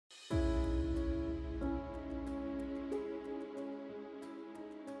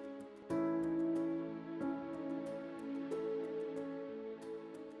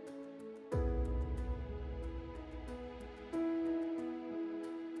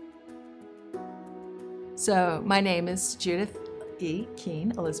So my name is Judith E.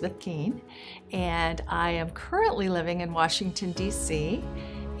 Keene, Elizabeth Keene, and I am currently living in Washington, D.C.,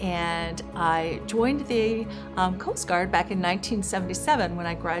 and I joined the Coast Guard back in 1977 when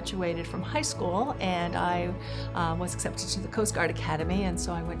I graduated from high school, and I was accepted to the Coast Guard Academy, and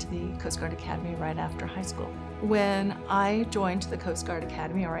so I went to the Coast Guard Academy right after high school. When I joined the Coast Guard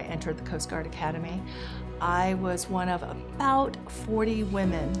Academy, or I entered the Coast Guard Academy, I was one of about 40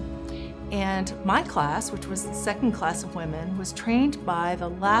 women. And my class, which was the second class of women, was trained by the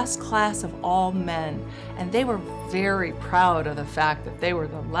last class of all men. And they were very proud of the fact that they were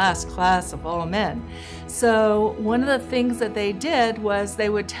the last class of all men. So one of the things that they did was they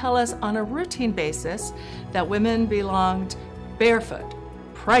would tell us on a routine basis that women belonged barefoot,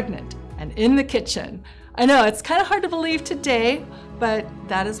 pregnant, and in the kitchen. I know, it's kind of hard to believe today, but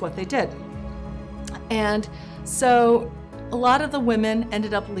that is what they did. And so a lot of the women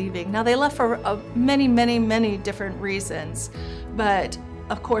ended up leaving. Now they left for many different reasons, but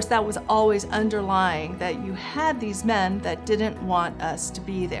of course that was always underlying, that you had these men that didn't want us to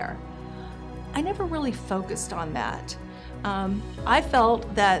be there. I never really focused on that. I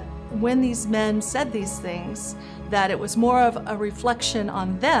felt that when these men said these things, that it was more of a reflection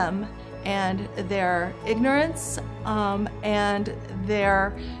on them and their ignorance and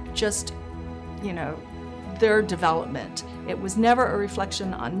their just, their development. It was never a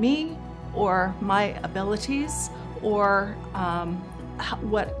reflection on me or my abilities or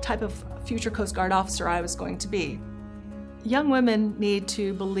what type of future Coast Guard officer I was going to be. Young women need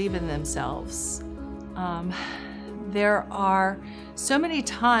to believe in themselves. There are so many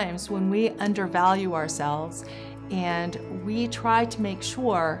times when we undervalue ourselves and we try to make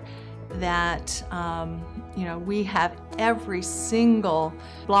sure that we have every single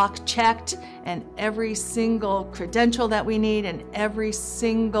block checked and every single credential that we need and every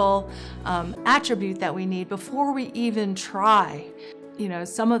single attribute that we need before we even try.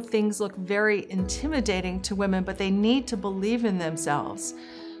 Some of the things look very intimidating to women, but they need to believe in themselves.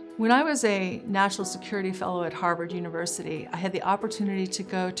 When I was a National Security Fellow at Harvard University, I had the opportunity to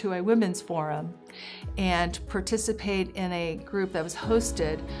go to a women's forum and participate in a group that was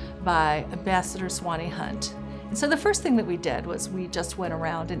hosted by Ambassador Swanee Hunt. And so the first thing that we did was we just went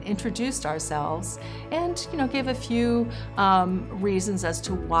around and introduced ourselves and gave a few reasons as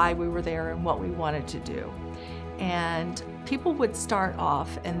to why we were there and what we wanted to do. And people would start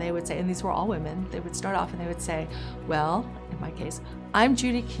off and they would say, and these were all women, they would start off and they would say, well, in my case, I'm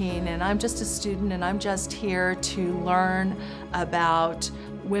Judy Keene and I'm just a student and I'm just here to learn about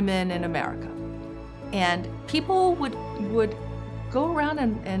women in America. And people would go around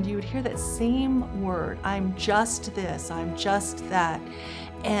and you would hear that same word, I'm just this, I'm just that.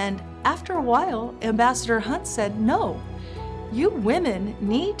 And after a while, Ambassador Hunt said, no, you women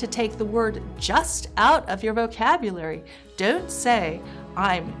need to take the word just out of your vocabulary. Don't say,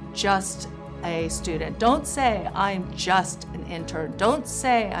 I'm just a student. Don't say, I'm just an intern. Don't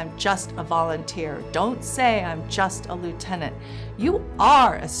say, I'm just a volunteer. Don't say, I'm just a lieutenant. You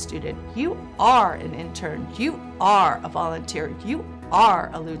are a student. You are an intern. You are a volunteer. You are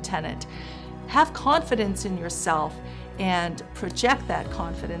a lieutenant. Have confidence in yourself and project that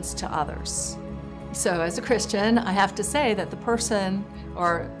confidence to others. So as a Christian, I have to say that the person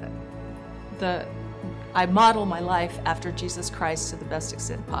I model my life after Jesus Christ to the best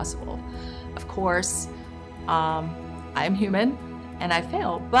extent possible. Of course, I am human and I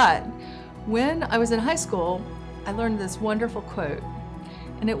fail, but when I was in high school, I learned this wonderful quote,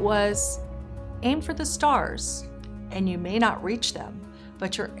 and it was, aim for the stars and you may not reach them,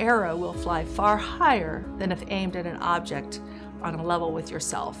 but your arrow will fly far higher than if aimed at an object on a level with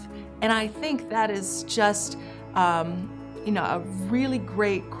yourself. And I think that is just a really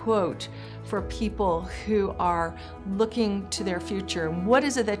great quote for people who are looking to their future. What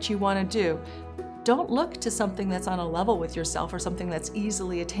is it that you want to do? Don't look to something that's on a level with yourself or something that's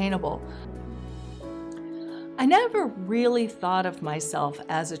easily attainable. I never really thought of myself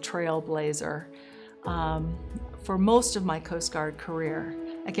as a trailblazer for most of my Coast Guard career.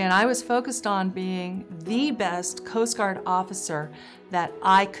 Again, I was focused on being the best Coast Guard officer that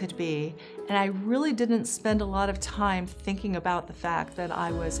I could be, and I really didn't spend a lot of time thinking about the fact that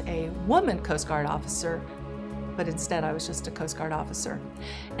I was a woman Coast Guard officer, but instead I was just a Coast Guard officer.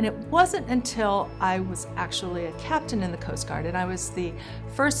 And it wasn't until I was actually a captain in the Coast Guard, and I was the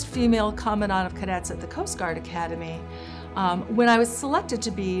first female Commandant of Cadets at the Coast Guard Academy, when I was selected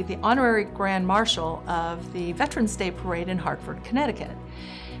to be the Honorary Grand Marshal of the Veterans Day Parade in Hartford, Connecticut.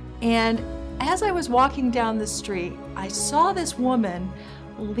 And as I was walking down the street, I saw this woman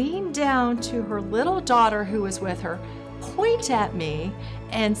lean down to her little daughter who was with her, point at me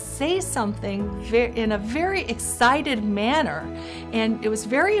and say something in a very excited manner. And it was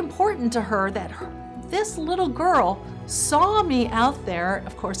very important to her that this little girl saw me out there,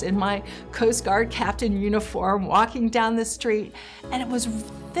 of course, in my Coast Guard captain uniform, walking down the street. And it was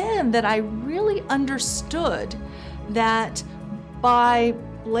then that I really understood that by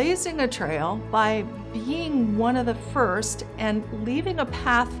blazing a trail, by being one of the first and leaving a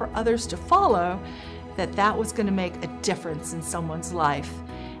path for others to follow, that was going to make a difference in someone's life.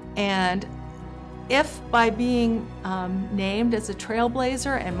 And if by being named as a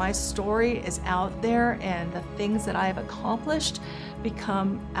trailblazer and my story is out there and the things that I have accomplished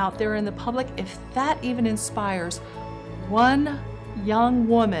become out there in the public, if that even inspires one young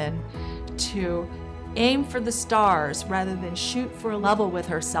woman to aim for the stars rather than shoot for a level with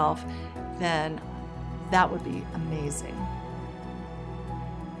herself, then that would be amazing.